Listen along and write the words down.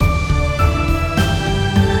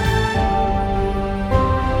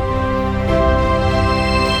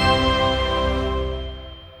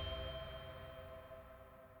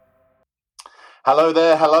Hello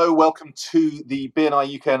there. Hello. Welcome to the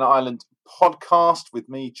BNI UK and Ireland podcast with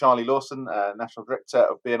me, Charlie Lawson, National Director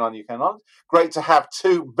of BNI UK and Ireland. Great to have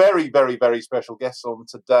two very, very, very special guests on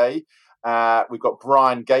today. We've got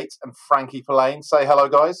Brian Gates and Frankie Pillane. Say hello,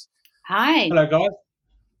 guys. Hi. Hello, guys.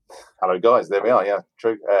 Hello, guys. There we are. Yeah,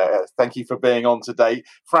 true. Thank you for being on today.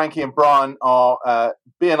 Frankie and Brian are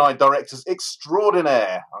BNI Directors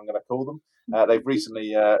Extraordinaire, I'm going to call them. They've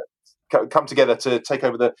recently come together to take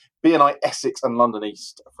over the BNI Essex and London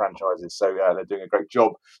East franchises. So they're doing a great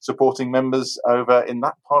job supporting members over in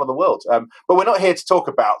that part of the world. But we're not here to talk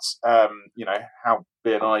about, how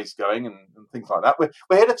BNI is going and things like that.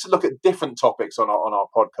 We're here to look at different topics on our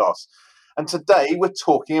podcast. And today we're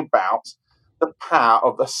talking about the power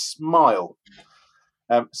of the smile.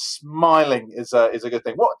 Smiling is a good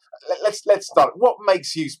thing. Let's start. What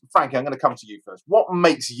makes you, Frankie? I'm going to come to you first. What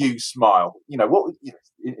makes you smile?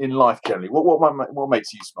 In life generally. What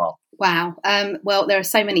makes you smile? Wow. Well, there are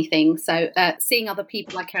so many things. So seeing other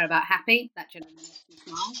people I care about happy, that generally makes me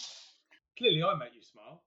smile. Clearly, I make you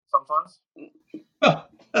smile. Sometimes. Oh,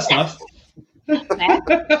 that's nice.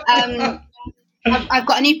 I've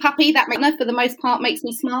got a new puppy that, for the most part, makes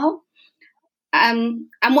me smile. And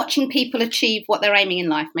watching people achieve what they're aiming in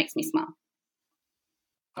life makes me smile.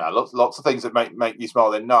 Lots of things that make you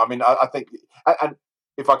smile. Then no, I mean I think, and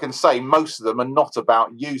if I can say, most of them are not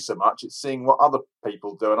about you so much. It's seeing what other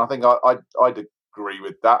people do, and I think I'd agree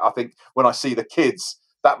with that. I think when I see the kids,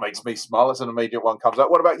 that makes me smile. That's an immediate one comes up.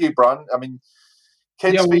 What about you, Brian? I mean,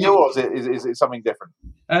 kids for you, or is it something different?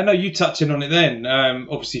 No, you touching on it then.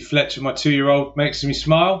 Obviously, Fletcher, my 2-year-old, makes me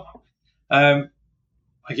smile. I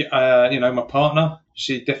get, my partner,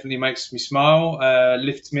 she definitely makes me smile,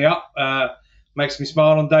 lifts me up, makes me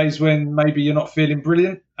smile on days when maybe you're not feeling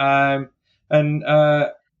brilliant. And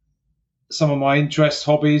some of my interests,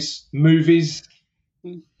 hobbies, movies,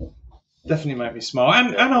 definitely make me smile.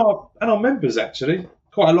 And our members, actually.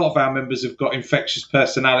 Quite a lot of our members have got infectious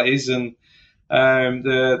personalities, and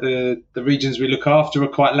the regions we look after are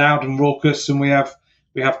quite loud and raucous, and we have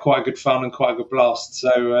quite a good fun and quite a good blast. So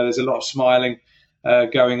there's a lot of smiling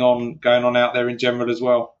going on out there in general as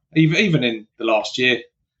well. Even in the last year,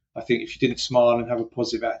 I think if you didn't smile and have a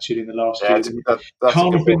positive attitude in the last year, it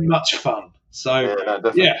can't have been much fun. So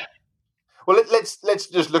yeah. Well, let's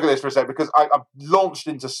just look at this for a second, because I've launched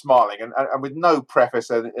into smiling and with no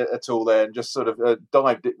preface at all there, and just sort of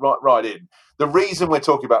dived it right in. The reason we're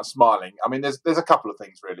talking about smiling, I mean, there's a couple of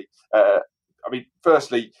things really.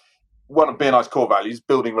 Firstly, one of BNI's core values,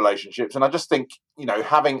 building relationships, and I just think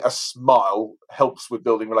having a smile helps with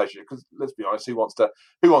building relationships. Because let's be honest, who wants to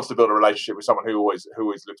build a relationship with someone who always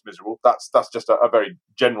looks miserable? That's just a very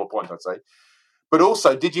general point, I'd say. But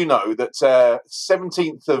also, did you know that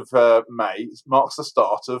 17th of May marks the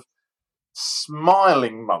start of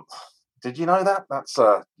Smiling Month? Did you know that? That's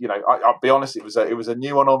I'll be honest, it was a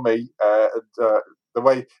new one on me. The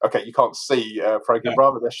way, okay, you can't see Frank and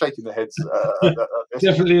Brian, but they're shaking their heads.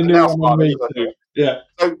 Definitely a new one on me too. Yeah.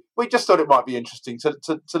 So we just thought it might be interesting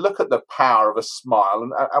to look at the power of a smile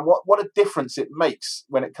and what a difference it makes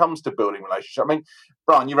when it comes to building relationships. I mean,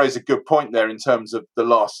 Brian, you raised a good point there in terms of the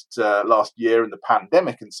last year and the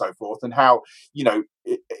pandemic and so forth, and how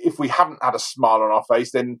if we hadn't had a smile on our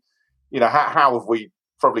face, then how have we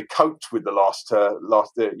probably coped with the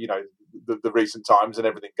the recent times and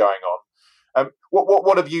everything going on.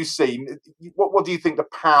 What have you seen? What do you think the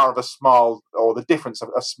power of a smile, or the difference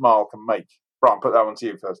a smile can make? Brian, put that one to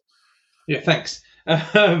you first. Yeah, thanks.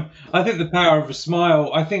 I think the power of a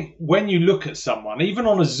smile, I think when you look at someone, even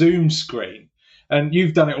on a Zoom screen, and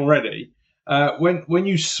you've done it already, when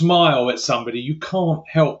you smile at somebody, you can't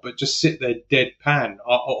help but just sit there deadpan.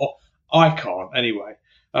 I can't anyway.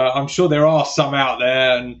 I'm sure there are some out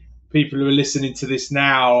there, and people who are listening to this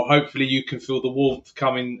now, hopefully you can feel the warmth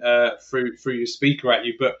coming through your speaker at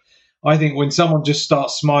you. But I think when someone just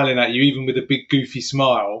starts smiling at you, even with a big goofy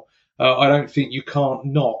smile, I don't think you can't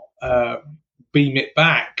not beam it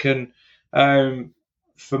back. And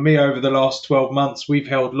for me, over the last 12 months, we've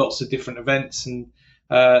held lots of different events and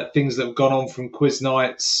things that have gone on, from quiz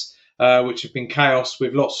nights, which have been chaos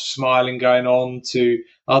with lots of smiling going on, to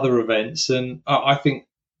other events. And I think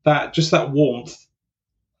that just that warmth,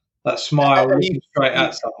 that smile looking straight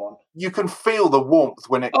at someone. You can feel the warmth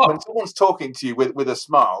when someone's talking to you with a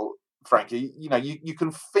smile, Frankie. You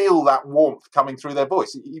can feel that warmth coming through their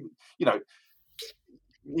voice.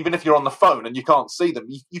 Even if you're on the phone and you can't see them,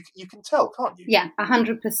 you can tell, can't you? Yeah,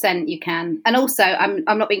 100% you can. And also, I'm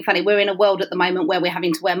not being funny, we're in a world at the moment where we're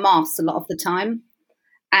having to wear masks a lot of the time.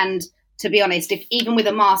 And to be honest, if even with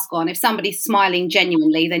a mask on, if somebody's smiling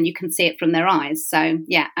genuinely, then you can see it from their eyes. So,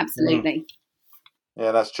 yeah, absolutely.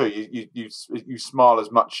 Yeah, that's true. You smile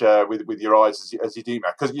as much with your eyes as you do,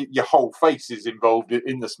 man, because your whole face is involved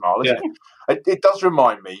in the smile, isn't it? It does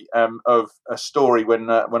remind me of a story when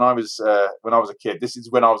I was a kid. This is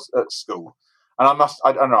when I was at school, and I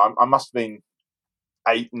don't know, I must have been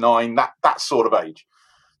 8, 9, that sort of age.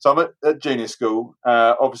 So I'm at junior school.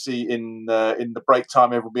 Obviously, in the break time,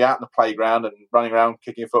 everyone will be out in the playground and running around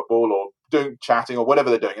kicking a football or chatting or whatever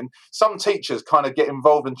they're doing. And some teachers kind of get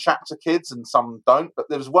involved and chat to kids, and some don't. But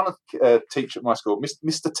there was one teacher at my school,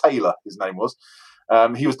 Mr. Taylor, his name was.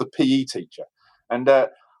 He was the PE teacher, and I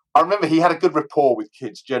remember he had a good rapport with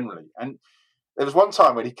kids generally. And there was one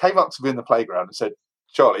time when he came up to me in the playground and said,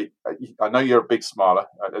 "Charlie, I know you're a big smiler."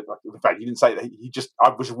 In fact, he didn't say that. He just, I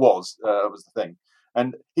was the thing.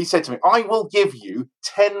 And he said to me, "I will give you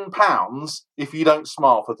 £10 if you don't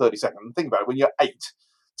smile for 30 seconds." And think about it, when you're 8,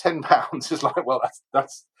 £10 is like, well,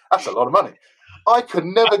 that's a lot of money. I could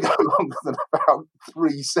never go longer than about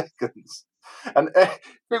 3 seconds. And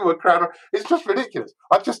people were crowding. It's just ridiculous.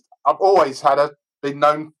 I've always been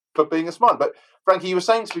known for being a smiler. But Frankie, you were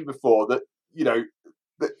saying to me before that,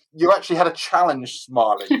 that you actually had a challenge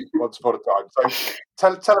smiling once upon a time.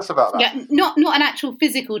 So tell us about that. Yeah, not an actual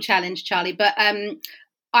physical challenge, Charlie, but I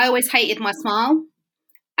always hated my smile,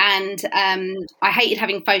 and I hated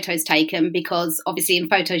having photos taken because obviously in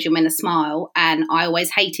photos you're meant to smile, and I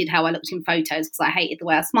always hated how I looked in photos because I hated the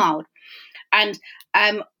way I smiled. And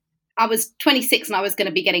I was 26 and I was going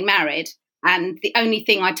to be getting married, and the only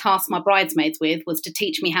thing I tasked my bridesmaids with was to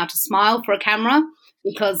teach me how to smile for a camera,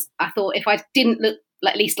 because I thought if I didn't look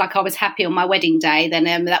at least like I was happy on my wedding day, then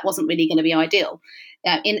that wasn't really going to be ideal.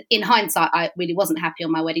 In hindsight, I really wasn't happy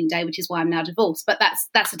on my wedding day, which is why I'm now divorced. But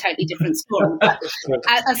that's a totally different story.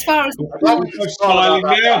 As far as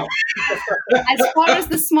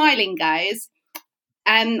the smiling goes,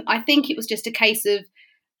 I think it was just a case of,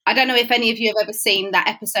 I don't know if any of you have ever seen that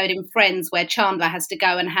episode in Friends where Chandler has to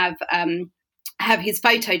go and have his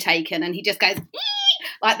photo taken, and he just goes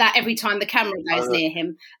like that every time the camera goes near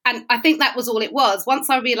him. And I think that was all it was. Once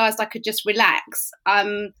I realised I could just relax,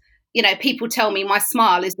 people tell me my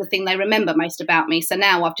smile is the thing they remember most about me. So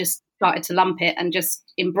now I've just started to lump it and just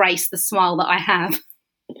embrace the smile that I have.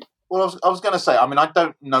 Well, I was going to say, I mean, I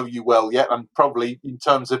don't know you well yet, and probably in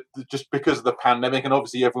terms of just because of the pandemic and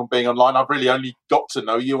obviously everyone being online, I've really only got to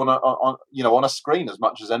know you on a screen as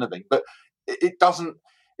much as anything. But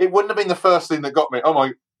it wouldn't have been the first thing that got me. Oh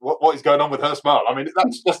my, what is going on with her smile? I mean,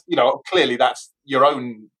 that's just, clearly that's your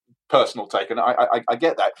own personal take, and I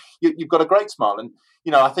get that. You've got a great smile, and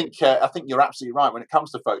I think you're absolutely right when it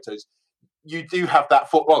comes to photos. You do have that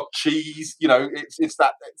cheese. It's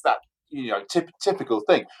that typical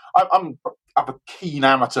thing. I'm a keen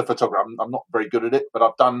amateur photographer. I'm not very good at it, but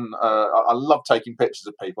I've done. I love taking pictures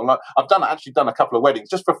of people. And I've done a couple of weddings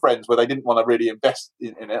just for friends where they didn't want to really invest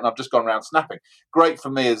in it, and I've just gone around snapping. Great for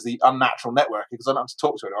me as the unnatural networker because I don't have to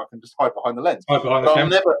talk to anyone. I can just hide behind the lens.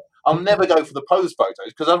 I'll never go for the pose photos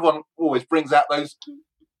because everyone always brings out those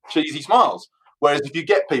cheesy smiles. Whereas if you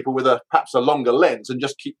get people with perhaps a longer lens and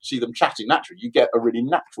just see them chatting naturally, you get a really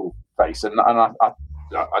natural face. And I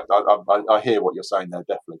hear what you're saying there,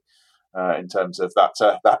 definitely, in terms of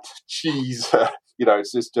that cheese.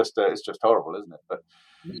 It's just horrible, isn't it?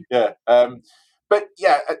 But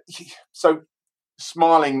so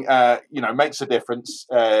smiling, makes a difference.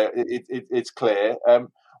 It's clear.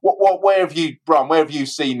 Where have you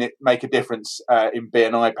seen it make a difference in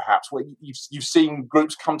BNI? Perhaps where you've seen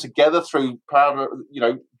groups come together through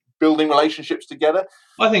building relationships together.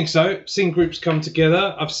 I think so. Seen groups come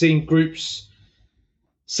together. I've seen groups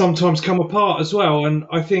sometimes come apart as well, and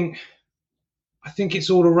I think it's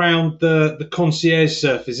all around the concierge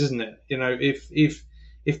surface, isn't it? If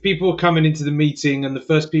people are coming into the meeting and the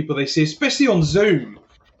first people they see, especially on Zoom,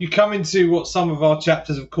 you come into what some of our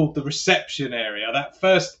chapters have called the reception area, that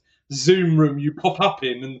first Zoom room you pop up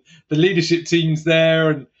in, and the leadership team's there,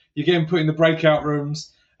 and you're getting put in the breakout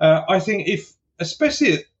rooms. I think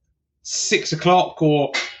especially at 6 o'clock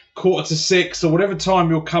or 5:45 or whatever time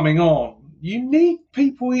you're coming on, you need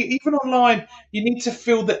people, even online, you need to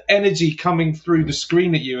feel the energy coming through the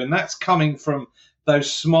screen at you, and that's coming from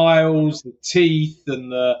those smiles, the teeth,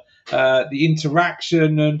 and the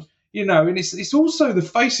interaction, and and it's also the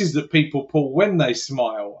faces that people pull when they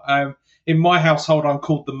smile. In my household, I'm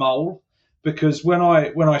called the mole because when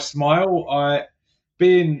I smile,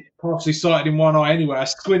 being partially sighted in one eye anyway, I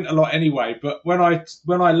squint a lot anyway. But when I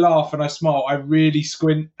laugh and I smile, I really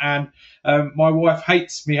squint. And my wife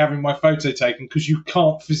hates me having my photo taken because you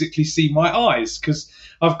can't physically see my eyes because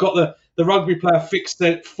I've got the rugby player fixed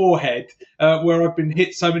forehead where I've been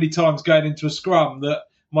hit so many times going into a scrum that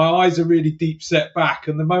my eyes are really deep set back,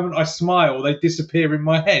 and the moment I smile, they disappear in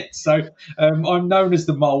my head. So I'm known as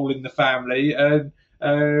the mole in the family, and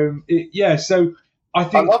so I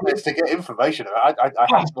think I love this to get information about. I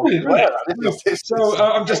have to be aware of that. So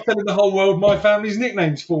I'm just telling the whole world my family's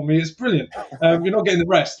nicknames for me. It's brilliant. You're not getting the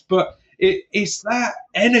rest, but it's that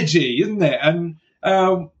energy, isn't it? And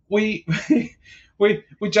we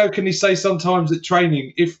jokingly say sometimes at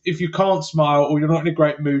training, if you can't smile or you're not in a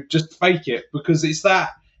great mood, just fake it, because it's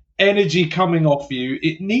that energy coming off you.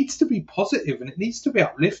 It needs to be positive and it needs to be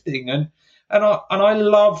uplifting, and I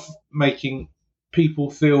love making people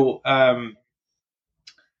feel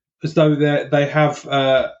as though they have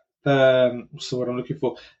what's the word I'm looking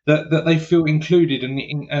for, that they feel included,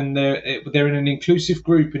 and they're in an inclusive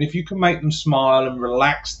group. And if you can make them smile and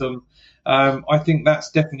relax them, I think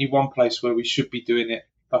that's definitely one place where we should be doing it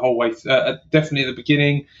the whole way. Definitely at the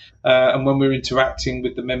beginning, and when we're interacting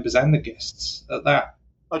with the members and the guests. At that,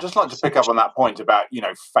 I'd just like to pick up on that point about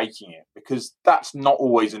faking it, because that's not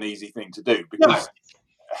always an easy thing to do. Because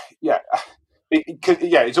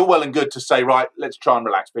it's all well and good to say, right, let's try and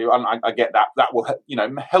relax people. And I get that. That will,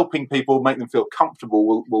 helping people, make them feel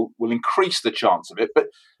comfortable will increase the chance of it. But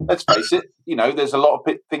let's face it, there's a lot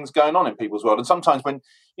of things going on in people's world. And sometimes when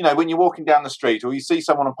you're walking down the street or you see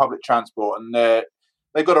someone on public transport and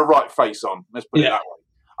they've got a right face on, let's put it that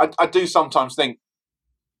way. I do sometimes think,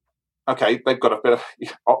 okay, they've got a bit of.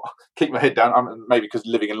 I'll keep my head down. Maybe because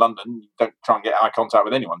living in London, you don't try and get eye contact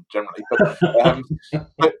with anyone generally.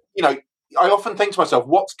 But I often think to myself,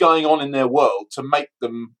 what's going on in their world to make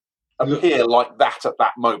them appear like that at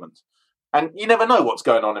that moment? And you never know what's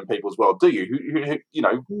going on in people's world, do you?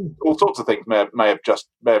 All sorts of things may have just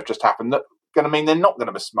happened that going to mean they're not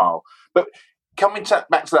going to smile. But coming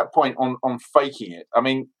back to that point on faking it, I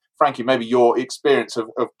mean, Frankie, maybe your experience of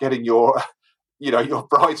getting your your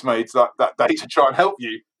bridesmaids that day to try and help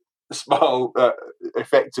you smile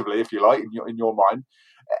effectively, if you like, in your mind.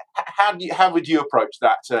 How would you approach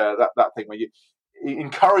that thing where you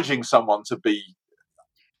encouraging someone to be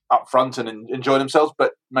upfront and enjoy themselves,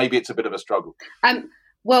 but maybe it's a bit of a struggle?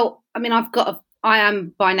 Well, I mean, I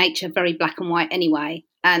am by nature very black and white anyway,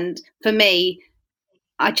 and for me,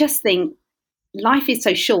 I just think life is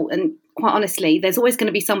so short, and quite honestly, there's always going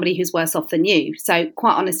to be somebody who's worse off than you. So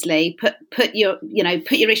quite honestly, put your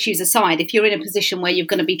issues aside. If you're in a position where you're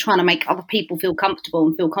going to be trying to make other people feel comfortable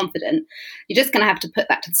and feel confident, you're just going to have to put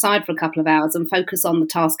that to the side for a couple of hours and focus on the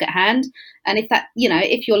task at hand. And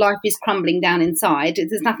if your life is crumbling down inside,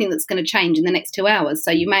 there's nothing that's going to change in the next 2 hours.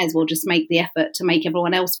 So you may as well just make the effort to make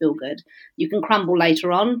everyone else feel good. You can crumble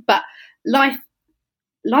later on, but life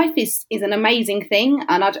is an amazing thing.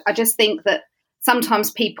 And I just think that sometimes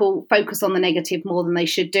people focus on the negative more than they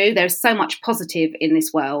should do. There's so much positive in this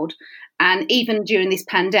world. And even during this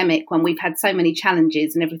pandemic, when we've had so many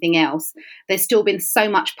challenges and everything else, there's still been so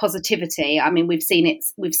much positivity. I mean, we've seen it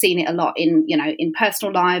a lot in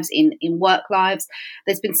personal lives, in work lives.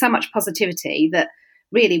 There's been so much positivity that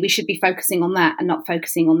really we should be focusing on that and not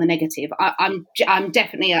focusing on the negative. I'm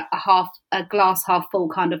definitely a glass half full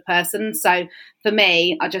kind of person. So for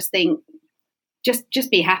me, I just think, just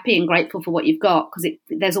be happy and grateful for what you've got, because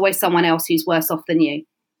there's always someone else who's worse off than you.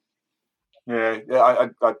 Yeah,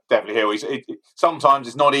 I definitely hear it. Sometimes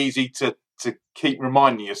it's not easy to keep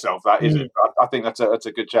reminding yourself that, is it? I think that's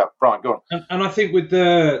a good chat. Brian, go on. And I think with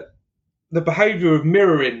the behaviour of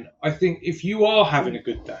mirroring, I think if you are having a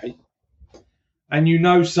good day and you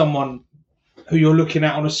know someone who you're looking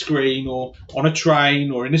at on a screen or on a train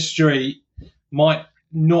or in a street might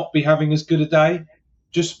not be having as good a day,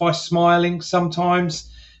 just by smiling,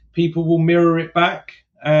 sometimes people will mirror it back,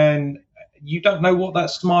 and you don't know what that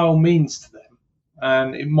smile means to them.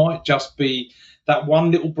 And it might just be that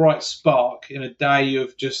one little bright spark in a day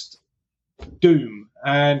of just doom.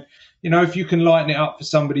 And, if you can lighten it up for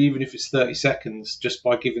somebody, even if it's 30 seconds, just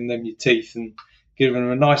by giving them your teeth and giving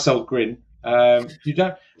them a nice old grin. You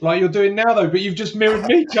don't, like you're doing now, though, but you've just mirrored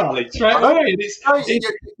me, Charlie, straight away. And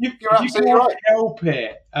you can't help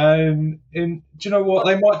it. And do you know what?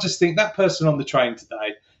 They might just think that person on the train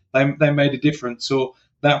today, they made a difference, or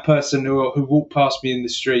that person who walked past me in the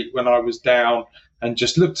street when I was down and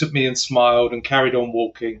just looked at me and smiled and carried on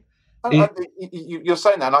walking. You're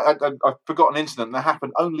saying that, and I forgot an incident that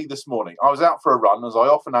happened only this morning. I was out for a run, as I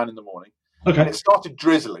often am in the morning, and it started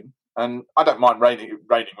drizzling. And I don't mind raining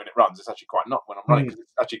when it runs. It's actually quite not when I'm running, because it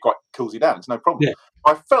actually quite cools you down. It's no problem. Yeah.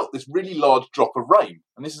 I felt this really large drop of rain,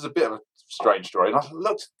 and this is a bit of a strange story. And I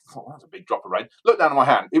looked, that's a big drop of rain. Looked down at my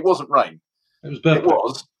hand. It wasn't rain. It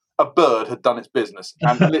was a bird had done its business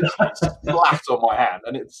and literally splashed on my hand,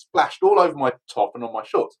 and it splashed all over my top and on my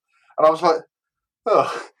shorts. And I was like,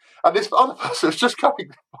 oh. And this other person was just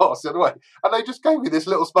coming past the other way, and they just gave me this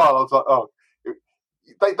little smile. I was like, oh.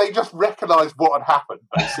 They just recognised what had happened,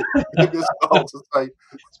 basically. To say,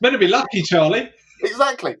 it's meant to be lucky, Charlie.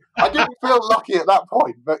 Exactly. I didn't feel lucky at that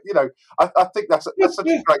point, but I think that's such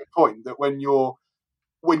a great point, that when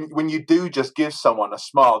you do just give someone a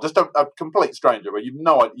smile, just a complete stranger where you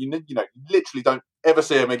literally don't ever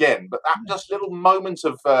see them again, but that just little moment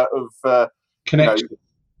of connection.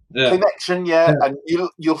 Connection, and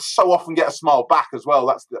you'll so often get a smile back as well.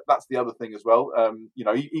 That's the other thing as well.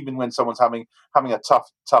 Even when someone's having a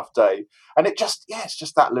tough day, and it's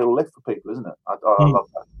just that little lift for people, isn't it? I love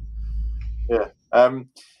that.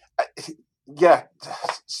 Yeah,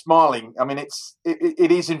 smiling. I mean,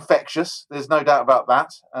 it is infectious. There's no doubt about that.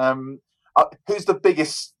 Who's the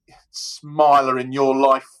biggest smiler in your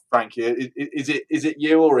life, Frankie? Is it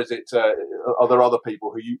you, or is it are there other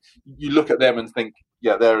people who you look at them and think,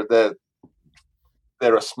 yeah,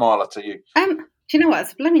 they're a smiler to you? Do you know what?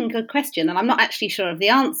 It's a blooming good question, and I'm not actually sure of the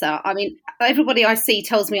answer. I mean, everybody I see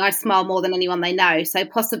tells me I smile more than anyone they know, so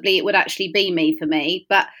possibly it would actually be me for me.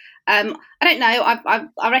 But I don't know.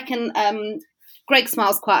 I reckon Greg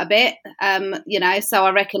smiles quite a bit, so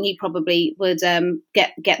I reckon he probably would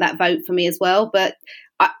get that vote for me as well. But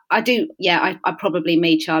I do, I probably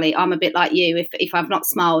me, Charlie. I'm a bit like you. If I've not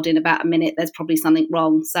smiled in about a minute, there's probably something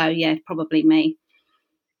wrong. So yeah, probably me.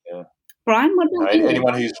 Yeah. Brian, what about you?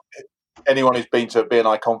 Anyone who's been to a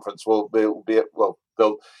BNI conference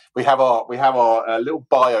we have our little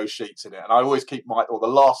bio sheets in it, and I always keep the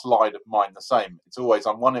last line of mine the same. It's always,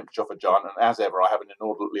 I'm 1 inch off a giant, and as ever, I have an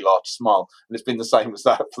inordinately large smile, and it's been the same as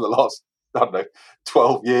that for the last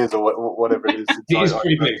 12 years or whatever it is. It is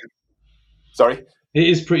pretty big. Sorry. It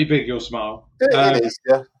is pretty big, your smile. It is,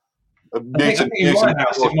 yeah. I think in my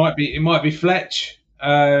house it might be Fletch,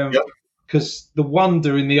 because the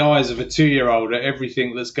wonder in the eyes of a 2-year-old at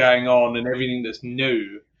everything that's going on and everything that's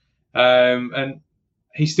new, and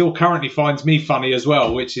he still currently finds me funny as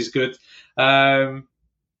well, which is good. I'd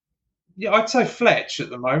say Fletch at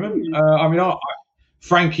the moment.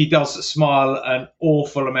 Frankie does smile an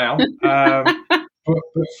awful amount. But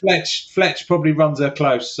Fletch probably runs her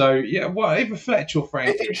close. So, either Fletch or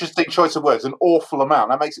Frankie. Interesting choice of words, an awful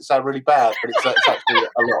amount. That makes it sound really bad, but it's actually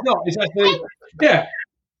a lot. No, it's actually, yeah.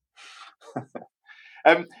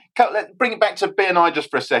 Let's bring it back to BNI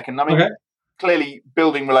just for a second. I mean, clearly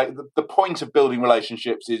the point of building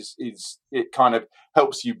relationships is it kind of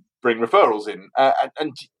helps you bring referrals in.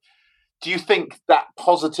 And do you think that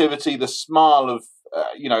positivity, the smile of,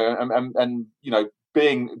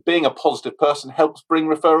 being a positive person helps bring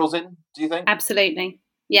referrals in, do you think? Absolutely.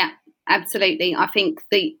 Yeah, absolutely. I think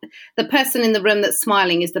the person in the room that's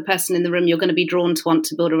smiling is the person in the room you're going to be drawn to want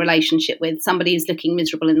to build a relationship with. Somebody who's looking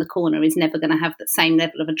miserable in the corner is never going to have that same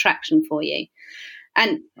level of attraction for you.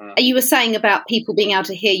 And you were saying about people being able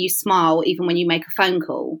to hear you smile even when you make a phone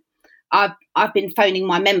call. I've been phoning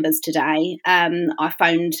my members today. I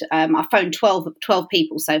phoned 12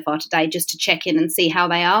 people so far today just to check in and see how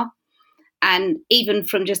they are. And even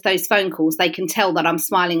from just those phone calls, they can tell that I'm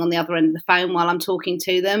smiling on the other end of the phone while I'm talking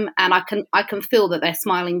to them, and I can feel that they're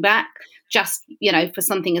smiling back. Just for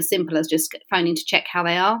something as simple as just phoning to check how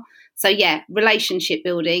they are. So yeah, relationship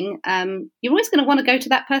building. You're always going to want to go to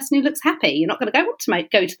that person who looks happy. You're not going to want to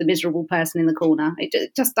go to the miserable person in the corner.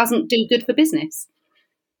 It just doesn't do good for business.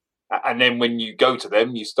 And then when you go to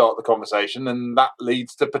them, you start the conversation, and that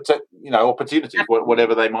leads to opportunities,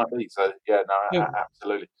 whatever they might be. So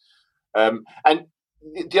absolutely. And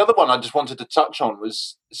the other one I just wanted to touch on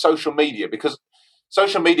was social media, because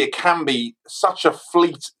social media can be such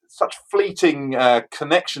fleeting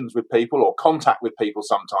connections with people or contact with people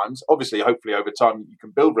sometimes. Obviously, hopefully over time you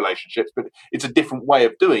can build relationships, but it's a different way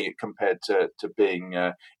of doing it compared to being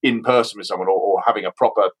in person with someone or having a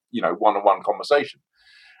proper one-on-one conversation.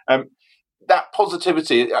 That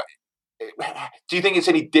positivity, do you think it's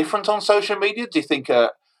any different on social media? Do you think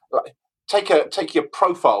take your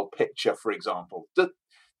profile picture, for example.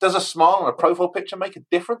 Does a smile on a profile picture make a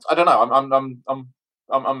difference? I don't know.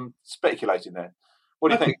 I'm speculating there. What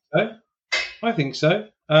do you think? I think so.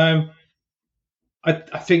 I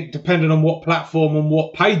think depending on what platform and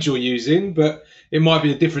what page you're using, but it might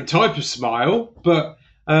be a different type of smile. But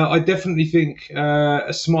I definitely think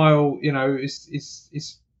a smile,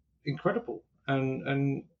 is incredible.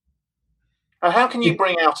 And how can you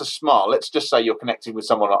bring out a smile? Let's just say you're connecting with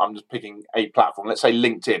someone. I'm just picking a platform. Let's say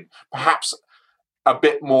LinkedIn. Perhaps a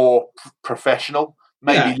bit more professional,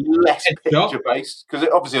 maybe less picture-based. Because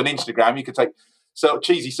obviously on Instagram you could take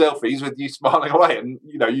cheesy selfies with you smiling away, and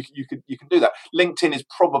you can do that. LinkedIn is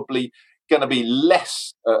probably going to be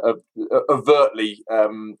less overtly,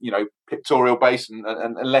 pictorial based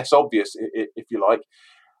and less obvious, if you like.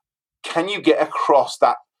 Can you get across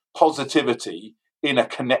that positivity in a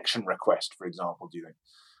connection request, for example? Do you think,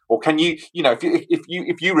 or can you,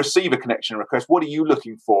 if you receive a connection request, what are you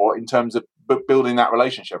looking for in terms of building that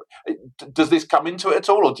relationship? Does this come into it at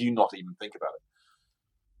all, or do you not even think about it?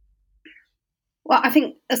 Well, I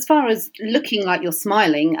think as far as looking like you're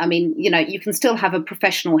smiling, I mean, you can still have a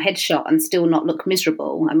professional headshot and still not look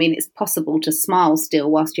miserable. I mean, it's possible to smile still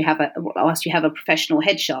whilst you have a professional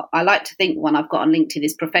headshot. I like to think one I've got on LinkedIn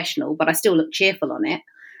is professional, but I still look cheerful on it.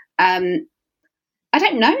 I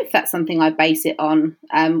don't know if that's something I base it on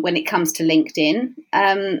when it comes to LinkedIn.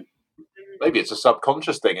 Maybe it's a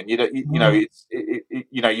subconscious thing, and you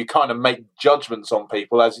kind of make judgments on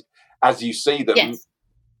people as you see them. Yes.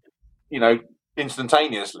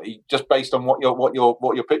 Instantaneously, just based on what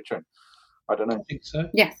you're picturing. I don't know. I think so.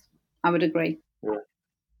 Yes, I would agree. Yeah.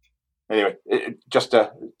 Anyway, just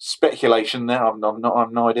a speculation there. I've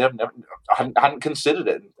no idea. I hadn't considered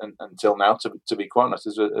it until now. To be quite honest,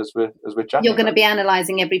 as we're chatting, you're going to be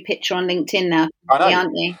analysing every picture on LinkedIn now,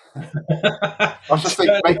 aren't you? I was just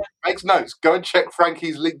thinking, make notes. Go and check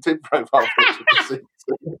Frankie's LinkedIn profile picture to see.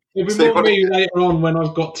 It'll be more me later on when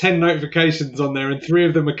I've got 10 notifications on there and 3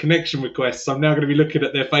 of them are connection requests. I'm now going to be looking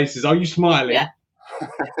at their faces. Are you smiling? Yeah.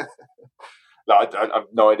 No, I have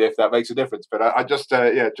no idea if that makes a difference, but I just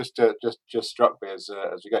struck me as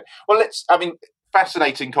we go. Well,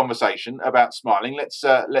 fascinating conversation about smiling. Let's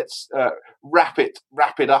wrap it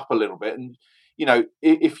up a little bit, and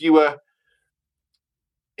if you were.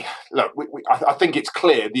 Look, I think it's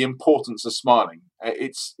clear the importance of smiling.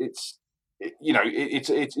 It's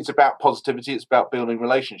about positivity. It's about building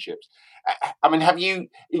relationships. I mean, have you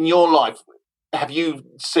in your life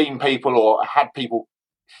seen people or had people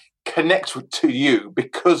connect to you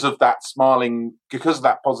because of that smiling, because of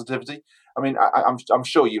that positivity? I mean, I'm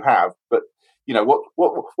sure you have, but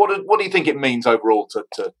what do you think it means overall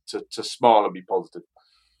to smile and be positive?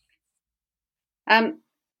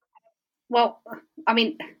 Well, I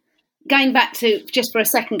mean, going back into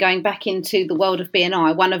the world of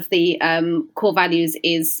BNI, one of the core values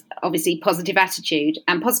is obviously positive attitude.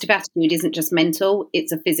 And positive attitude isn't just mental,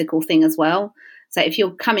 it's a physical thing as well. So if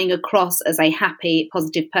you're coming across as a happy,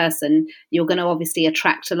 positive person, you're going to obviously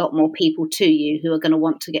attract a lot more people to you who are going to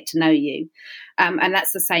want to get to know you. And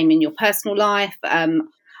that's the same in your personal life.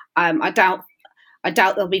 I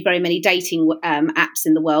doubt there'll be very many dating apps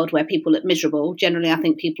in the world where people look miserable. Generally, I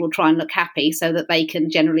think people will try and look happy so that they can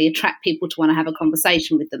generally attract people to want to have a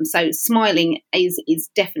conversation with them. So smiling is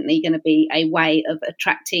definitely going to be a way of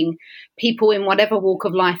attracting people in whatever walk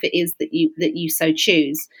of life it is that you so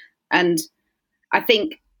choose. And I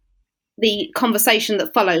think the conversation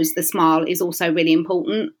that follows the smile is also really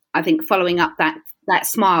important. I think following up that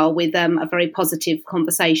smile with a very positive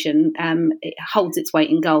conversation, it holds its weight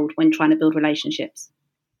in gold when trying to build relationships.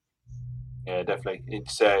 Yeah, definitely.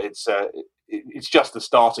 It's just the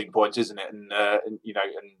starting point, isn't it? And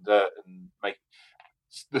make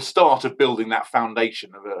the start of building that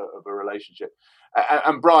foundation of a relationship.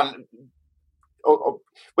 And Brian,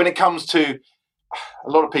 when it comes to, a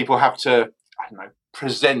lot of people have to,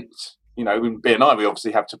 present. In BNI, we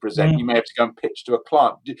obviously have to present. You may have to go and pitch to a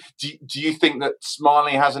client. Do you think that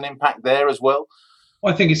smiling has an impact there as well?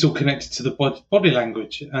 Well, I think it's all connected to the body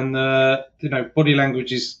language, and body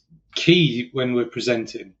language is key when we're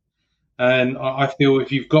presenting. And I feel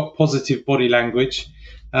if you've got positive body language,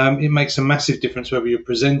 it makes a massive difference whether you're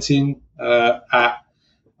presenting on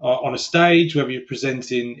a stage, whether you're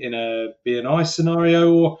presenting in a BNI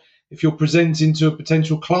scenario, or if you're presenting to a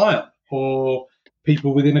potential client or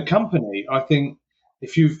people within a company. I think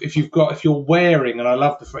if you're wearing, and I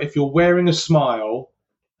love if you're wearing a smile,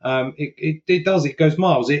 it goes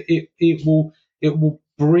miles. It will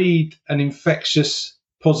breed an infectious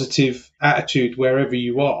positive attitude wherever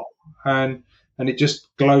you are, and it just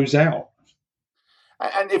glows out.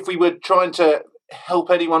 And if we were trying to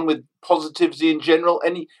help anyone with positivity in general,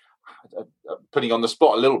 I'm putting on the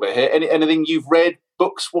spot a little bit here. Anything you've read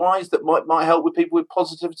books-wise that might help with people with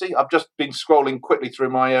positivity? I've just been scrolling quickly through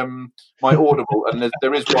my Audible, and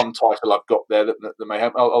there is one title I've got there that may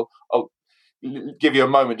help. I'll give you a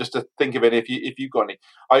moment just to think of it if you've got any.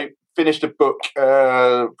 I finished a book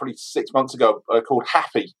probably 6 months ago called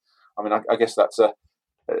Happy. I mean, I guess that's a.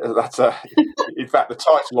 In fact, the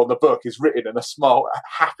title on the book is written in a smile,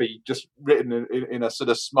 happy, just written in a sort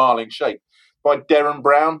of smiling shape, by Derren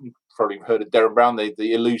Brown. You've probably heard of Derren Brown,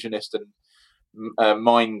 the illusionist and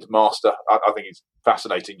mind master. I think he's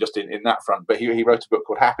fascinating just in that front. But he wrote a book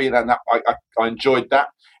called Happy, and I enjoyed that.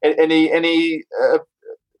 Any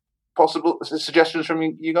possible suggestions from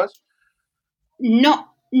you guys? Not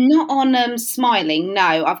on smiling.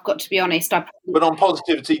 No, I've got to be honest. But on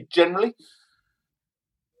positivity generally.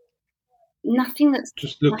 Nothing that's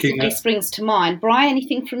just looking massively springs to mind. Brian,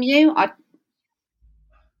 anything from you? I'm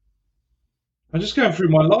just going through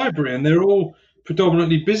my library, and they're all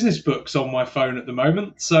predominantly business books on my phone at the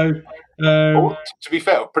moment. So, to be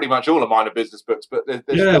fair, pretty much all of mine are business books, but there's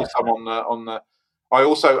still some on the.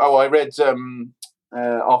 I read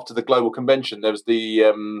after the global convention. There was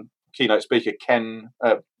the keynote speaker Ken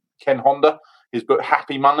Honda. His book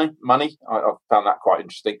Happy Money. I found that quite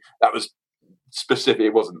interesting. That was specific.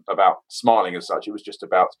 It wasn't about smiling as such. It was just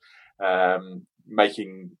about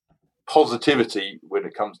making positivity when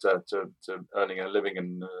it comes to earning a living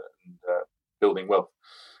and building wealth,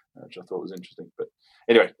 which I thought was interesting. But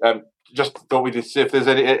anyway, just thought we'd see if there's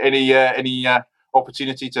any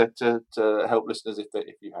opportunity to help listeners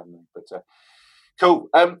if you have any. But cool.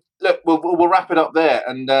 Look, we'll wrap it up there,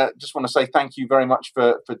 and just want to say thank you very much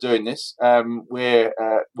for doing this. We're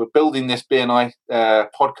building this BNI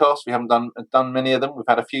podcast. We haven't done many of them. We've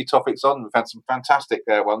had a few topics on. We've had some fantastic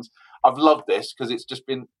ones. I've loved this because it's just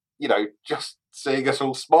been, just seeing us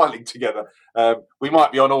all smiling together. We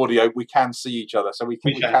might be on audio. We can see each other, so we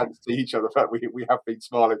can see each other. But we have been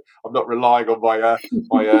smiling. I'm not relying on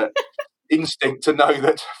my instinct to know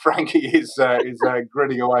that Frankie is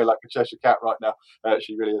grinning away like a Cheshire cat right now.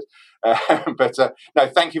 She really is. But no,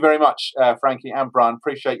 thank you very much, Frankie and Brian.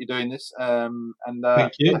 Appreciate you doing this.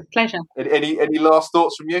 Thank you. Pleasure. Any last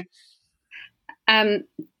thoughts from you?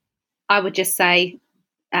 I would just say,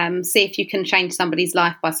 see if you can change somebody's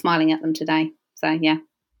life by smiling at them today. So yeah.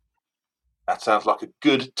 That sounds like a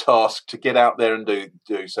good task to get out there and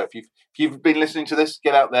do. So if you've been listening to this,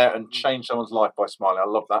 get out there and change someone's life by smiling. I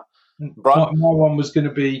love that. Brian? My one was going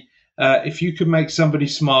to be, if you could make somebody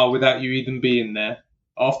smile without you even being there,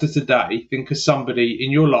 after today, think of somebody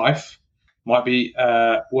in your life, might be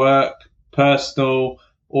work, personal,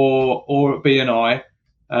 or at BNI,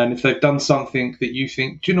 and if they've done something that you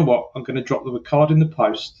think, do you know what, I'm going to drop them a card in the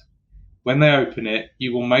post. When they open it,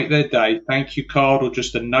 you will make their day. Thank you card or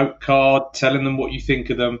just a note card telling them what you think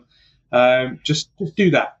of them. Just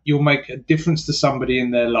do that. You'll make a difference to somebody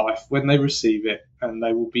in their life when they receive it, and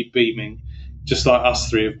they will be beaming, just like us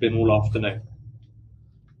three have been all afternoon.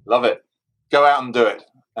 Love it. Go out and do it.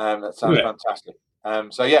 That sounds fantastic.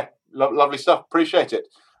 So yeah, lovely stuff. Appreciate it.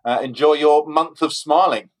 Enjoy your month of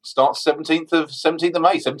smiling. Starts 17th of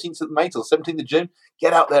May till 17th of June.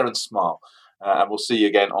 Get out there and smile. And we'll see you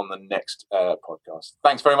again on the next podcast.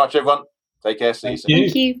 Thanks very much, everyone. Take care. See you soon.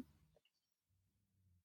 Thank you.